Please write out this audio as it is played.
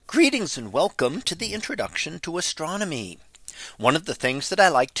Greetings and welcome to the introduction to astronomy. One of the things that I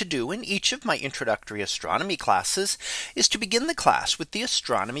like to do in each of my introductory astronomy classes is to begin the class with the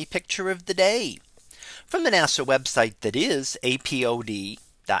astronomy picture of the day from the NASA website, that is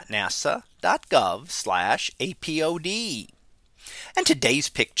apod.nasa.gov/apod. And today's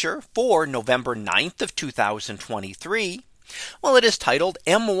picture for November 9th of 2023. Well, it is titled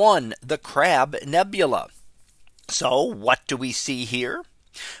M1, the Crab Nebula. So what do we see here?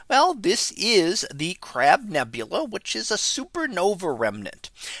 Well, this is the Crab Nebula, which is a supernova remnant.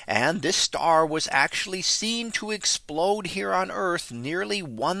 And this star was actually seen to explode here on Earth nearly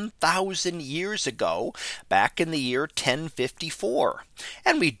 1,000 years ago, back in the year 1054.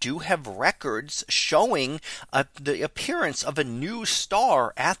 And we do have records showing the appearance of a new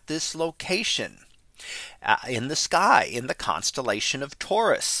star at this location in the sky, in the constellation of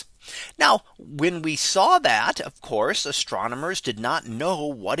Taurus. Now, when we saw that, of course, astronomers did not know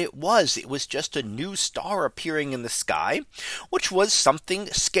what it was. It was just a new star appearing in the sky, which was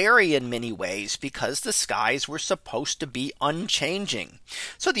something scary in many ways, because the skies were supposed to be unchanging.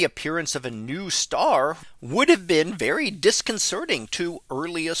 So the appearance of a new star would have been very disconcerting to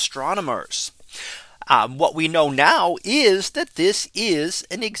early astronomers. What we know now is that this is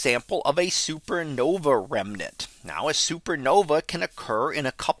an example of a supernova remnant. Now, a supernova can occur in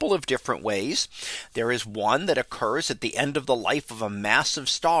a couple of different ways. There is one that occurs at the end of the life of a massive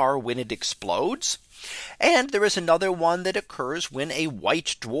star when it explodes. And there is another one that occurs when a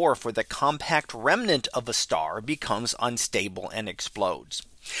white dwarf, or the compact remnant of a star, becomes unstable and explodes.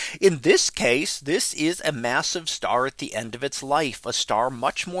 In this case, this is a massive star at the end of its life, a star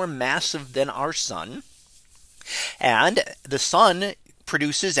much more massive than our sun. And the sun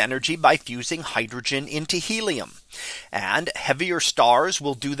produces energy by fusing hydrogen into helium. And heavier stars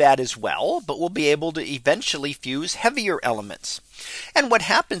will do that as well, but will be able to eventually fuse heavier elements. And what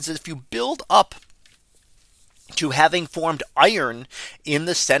happens is, if you build up to having formed iron in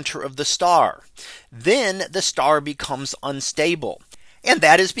the center of the star, then the star becomes unstable. And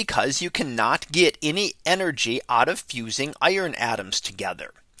that is because you cannot get any energy out of fusing iron atoms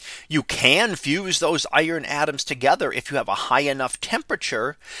together. You can fuse those iron atoms together if you have a high enough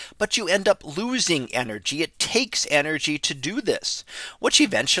temperature, but you end up losing energy. It takes energy to do this, which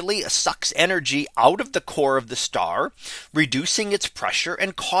eventually sucks energy out of the core of the star, reducing its pressure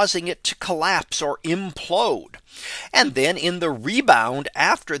and causing it to collapse or implode. And then in the rebound,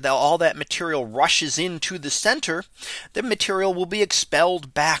 after all that material rushes into the center, the material will be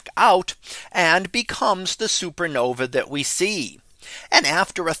expelled back out and becomes the supernova that we see. And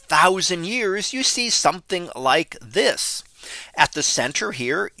after 1,000 years, you see something like this. At the center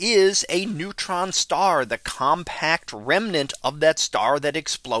here is a neutron star, the compact remnant of that star that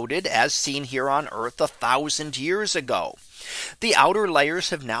exploded, as seen here on Earth 1,000 years ago. The outer layers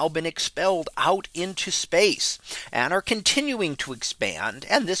have now been expelled out into space and are continuing to expand,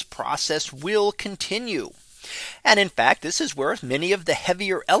 and this process will continue. And in fact, this is where many of the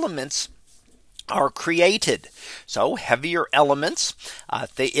heavier elements are created. So heavier elements,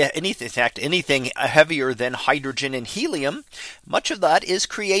 anything heavier than hydrogen and helium, much of that is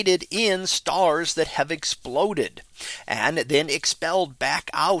created in stars that have exploded and then expelled back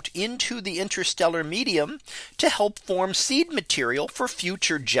out into the interstellar medium to help form seed material for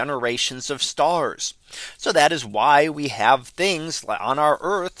future generations of stars. So that is why we have things on our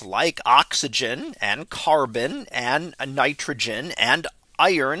Earth like oxygen and carbon and nitrogen and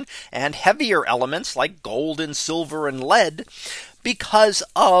iron and heavier elements like gold and silver and lead, because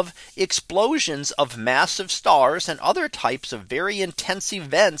of explosions of massive stars and other types of very intense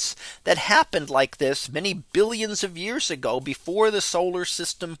events that happened like this many billions of years ago, before the solar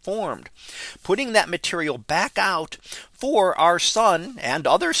system formed, putting that material back out for our sun and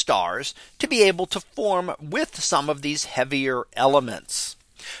other stars to be able to form with some of these heavier elements.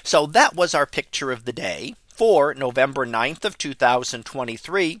 So that was our picture of the day for November 9th of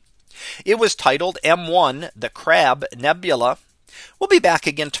 2023. It was titled M1, the Crab Nebula. We'll be back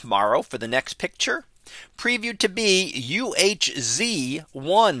again tomorrow for the next picture, previewed to be UHZ1.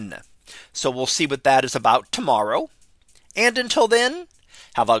 So we'll see what that is about tomorrow. And until then,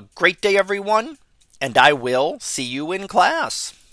 have a great day, everyone, and I will see you in class.